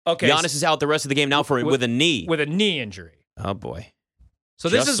Okay. Giannis is out the rest of the game now with a knee. With a knee injury. Oh, boy. So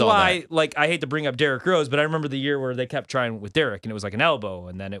this is why, I hate to bring up Derrick Rose, but I remember the year where they kept trying with Derrick, and it was like an elbow,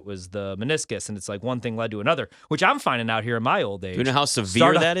 and then it was the meniscus, and it's like one thing led to another, which I'm finding out here in my old age. Do you know how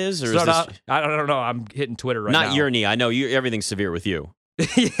severe that is? Or is this... I don't know. I'm hitting Twitter right now. Not your knee. I know everything's severe with you.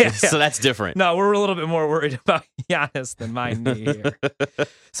 Yeah. So that's different. No, we're a little bit more worried about Giannis than my knee here.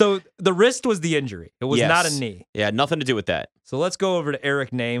 So the wrist was the injury. It was not a knee. Yeah, nothing to do with that. So let's go over to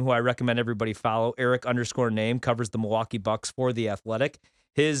Eric Name, who I recommend everybody follow. Eric_Name covers the Milwaukee Bucks for The Athletic.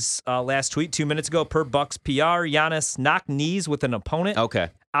 His last tweet 2 minutes ago, per Bucks PR, Giannis knocked knees with an opponent. Okay.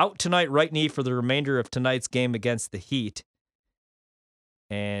 Out tonight, right knee for the remainder of tonight's game against the Heat.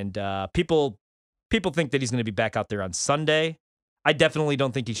 And people think that he's going to be back out there on Sunday. I definitely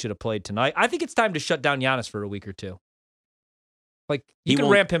don't think he should have played tonight. I think it's time to shut down Giannis for a week or two. You can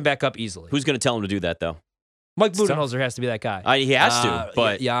ramp him back up easily. Who's going to tell him to do that, though? Mike Budenholzer has to be that guy. He has to,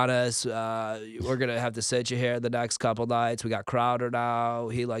 but... Giannis, we're going to have to sit you here the next couple nights. We got Crowder now.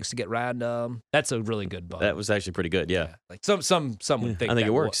 He likes to get random. That's a really good bud. That was actually pretty good, yeah. Some would think I think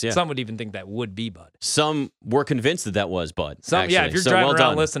it works, yeah. Some would even think that would be bud. Some were convinced that was bud, actually. Yeah, if you're driving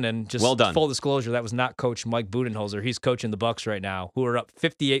around listening, just well done. Full disclosure, that was not Coach Mike Budenholzer. He's coaching the Bucks right now, who are up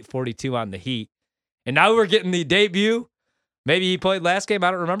 58-42 on the Heat. And now we're getting the debut. Maybe he played last game.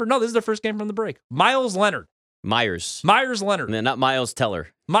 I don't remember. No, this is their first game from the break. Myers Leonard. No, not Miles Teller.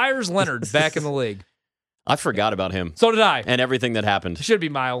 Myers Leonard back in the league. I forgot about him. So did I. And everything that happened. It should be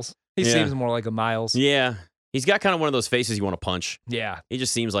Miles. He seems more like a Miles. Yeah. He's got kind of one of those faces you want to punch. Yeah. He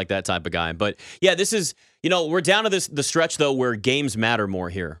just seems like that type of guy. But yeah, this is, we're down to the stretch, though, where games matter more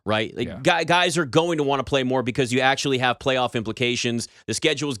here, right? Guys are going to want to play more because you actually have playoff implications. The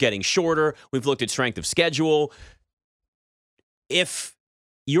schedule's getting shorter. We've looked at strength of schedule. If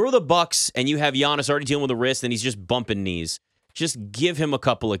you're the Bucks and you have Giannis already dealing with a wrist and he's just bumping knees, just give him a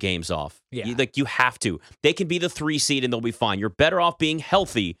couple of games off. Yeah. You have to. They can be the 3 seed and they'll be fine. You're better off being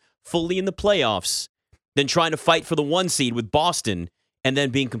healthy fully in the playoffs than trying to fight for the 1 seed with Boston and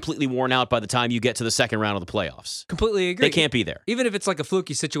then being completely worn out by the time you get to the second round of the playoffs. Completely agree. They can't be there. Even if it's like a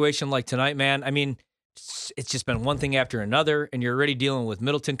fluky situation like tonight, man, I mean, it's just been one thing after another, and you're already dealing with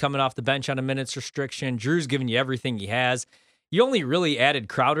Middleton coming off the bench on a minutes restriction. Drew's giving you everything he has. You only really added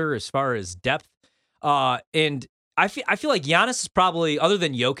Crowder as far as depth. And I feel like Giannis is probably, other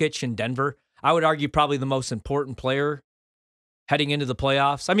than Jokic in Denver, I would argue probably the most important player heading into the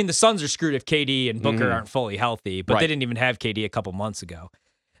playoffs. I mean, the Suns are screwed if KD and Booker aren't fully healthy, but they didn't even have KD a couple months ago.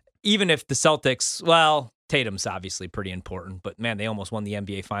 Even if the Celtics, Tatum's obviously pretty important, but man, they almost won the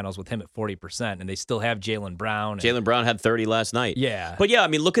NBA Finals with him at 40%, and they still have Jaylen Brown. Jaylen Brown had 30 last night. Yeah. But yeah, I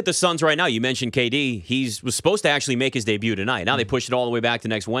mean, look at the Suns right now. You mentioned KD. He was supposed to actually make his debut tonight. Now they pushed it all the way back to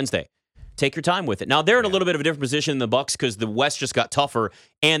next Wednesday. Take your time with it. Now they're in a little bit of a different position than the Bucks because the West just got tougher,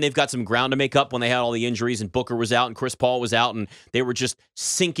 and they've got some ground to make up when they had all the injuries, and Booker was out, and Chris Paul was out, and they were just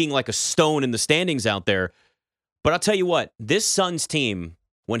sinking like a stone in the standings out there. But I'll tell you what, this Suns team,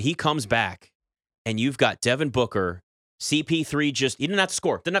 when he comes back, and you've got Devin Booker, CP3, he didn't have to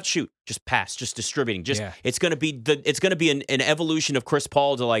score, didn't have to shoot, just pass, just distributing. It's going to be an evolution of Chris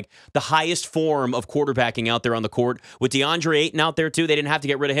Paul to like the highest form of quarterbacking out there on the court. With DeAndre Ayton out there too, they didn't have to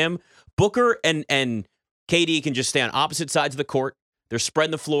get rid of him. Booker and KD can just stay on opposite sides of the court. They're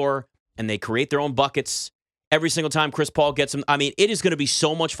spreading the floor and they create their own buckets every single time Chris Paul gets them. I mean, it is going to be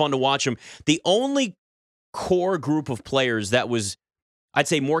so much fun to watch them. The only core group of players that was, I'd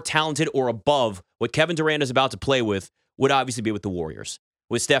say, more talented or above what Kevin Durant is about to play with would obviously be with the Warriors.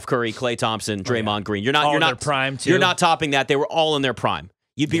 With Steph Curry, Klay Thompson, Draymond Green. You're not prime too. You're not topping that. They were all in their prime.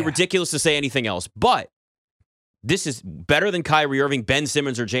 You'd be ridiculous to say anything else. But this is better than Kyrie Irving, Ben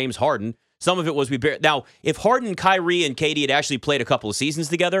Simmons, or James Harden. Some of it was now, if Harden, Kyrie, and KD had actually played a couple of seasons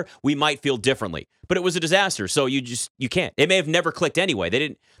together, we might feel differently. But it was a disaster, so you can't. It may have never clicked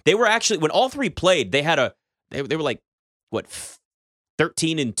anyway. They were actually, when all three played, they were like, what,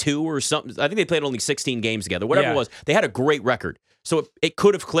 13-2 or something. I think they played only 16 games together. Whatever it was, they had a great record. So it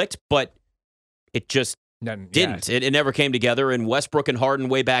could have clicked, but it just didn't. It never came together. And Westbrook and Harden,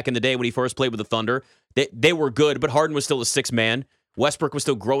 way back in the day when he first played with the Thunder, they were good, but Harden was still a sixth man. Westbrook was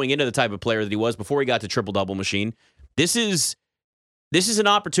still growing into the type of player that he was before he got to triple-double machine. This is an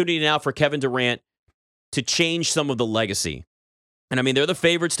opportunity now for Kevin Durant to change some of the legacy. And, I mean, they're the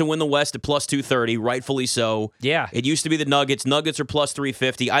favorites to win the West at plus 230, rightfully so. Yeah. It used to be the Nuggets. Nuggets are plus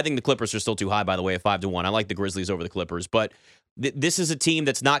 350. I think the Clippers are still too high, by the way, at 5-1. I like the Grizzlies over the Clippers. But this is a team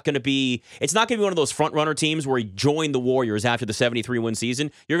that's not going to be – it's not going to be one of those front-runner teams where you join the Warriors after the 73-win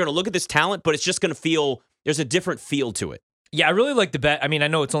season. You're going to look at this talent, but it's just going to feel – there's a different feel to it. Yeah, I really like the bet. I mean, I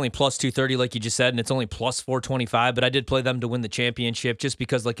know it's only plus 230, like you just said, and it's only plus 425, but I did play them to win the championship just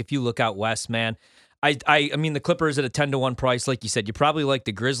because, like, if you look out west, man, I mean, the Clippers at a 10-1 price, like you said, you probably like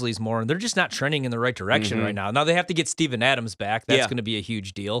the Grizzlies more, and they're just not trending in the right direction right now. Now, they have to get Steven Adams back. That's going to be a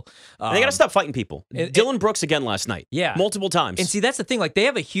huge deal. And they got to stop fighting people. Dylan Brooks again last night. Yeah. Multiple times. And see, that's the thing. Like, they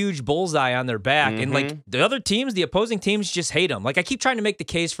have a huge bullseye on their back, and, like, the other teams, the opposing teams just hate them. Like, I keep trying to make the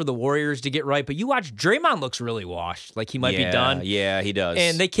case for the Warriors to get right, but you watch, Draymond looks really washed. Like, he might be done. Yeah, he does.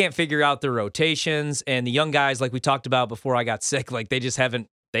 And they can't figure out their rotations, and the young guys, like we talked about before I got sick, like, they just haven't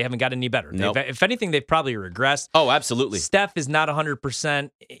got any better. Nope. If anything, they've probably regressed. Oh, absolutely. Steph is not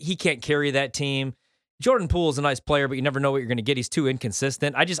 100%. He can't carry that team. Jordan Poole is a nice player, but you never know what you're going to get. He's too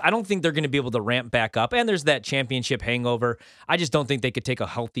inconsistent. I don't think they're going to be able to ramp back up. And there's that championship hangover. I just don't think they could take a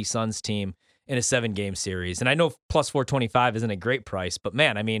healthy Suns team in a 7-game series. And I know plus 425 isn't a great price, but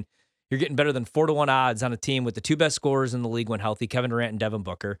man, I mean, you're getting better than 4-1 odds on a team with the two best scorers in the league when healthy, Kevin Durant and Devin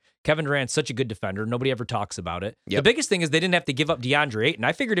Booker. Kevin Durant's such a good defender. Nobody ever talks about it. Yep. The biggest thing is they didn't have to give up DeAndre Ayton.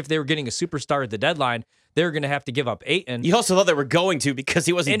 I figured if they were getting a superstar at the deadline, they were going to have to give up Ayton. You also thought they were going to because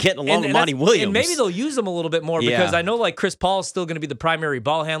he wasn't getting along with Monty Williams. And maybe they'll use him a little bit more because I know like Chris Paul is still going to be the primary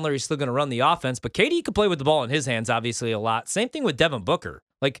ball handler. He's still going to run the offense. But KD could play with the ball in his hands, obviously, a lot. Same thing with Devin Booker.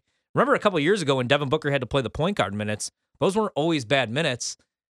 Like, remember a couple of years ago when Devin Booker had to play the point guard minutes? Those weren't always bad minutes.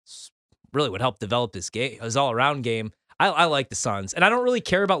 Really would help develop this game, his all-around game. I like the Suns. And I don't really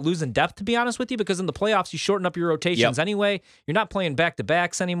care about losing depth, to be honest with you, because in the playoffs, you shorten up your rotations anyway. You're not playing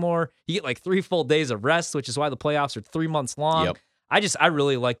back-to-backs anymore. You get like 3 full days of rest, which is why the playoffs are 3 months long. Yep. I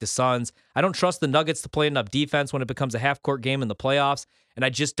really like the Suns. I don't trust the Nuggets to play enough defense when it becomes a half-court game in the playoffs, and I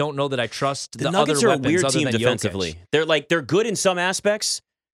just don't know that I trust the Nuggets other are weapons a weird other team than defensively. Jokic. They're good in some aspects,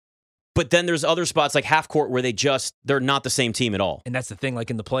 but then there's other spots like half court where they're not the same team at all. And that's the thing, like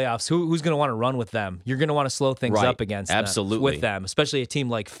in the playoffs, who's going to want to run with them? You're going to want to slow things up against them, with them, especially a team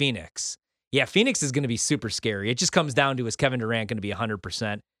like Phoenix. Yeah, Phoenix is going to be super scary. It just comes down to, is Kevin Durant going to be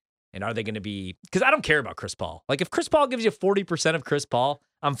 100%? And are they going to be, because I don't care about Chris Paul. Like if Chris Paul gives you 40% of Chris Paul,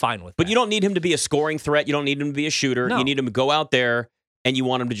 I'm fine with that. But you don't need him to be a scoring threat. You don't need him to be a shooter. No. You need him to go out there and you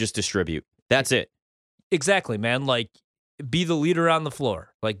want him to just distribute. That's it. Exactly, man. Like, be the leader on the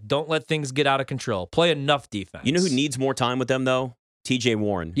floor. Like, don't let things get out of control. Play enough defense. You know who needs more time with them, though? TJ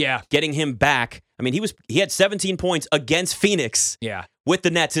Warren. Yeah. Getting him back. I mean, he had 17 points against Phoenix with the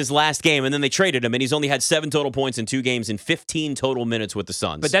Nets his last game, and then they traded him, and he's only had 7 total points in 2 games and 15 total minutes with the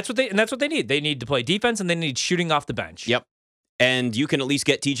Suns. But that's what they need. They need to play defense, and they need shooting off the bench. Yep. And you can at least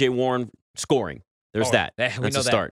get TJ Warren scoring. There's that. We That's know a start.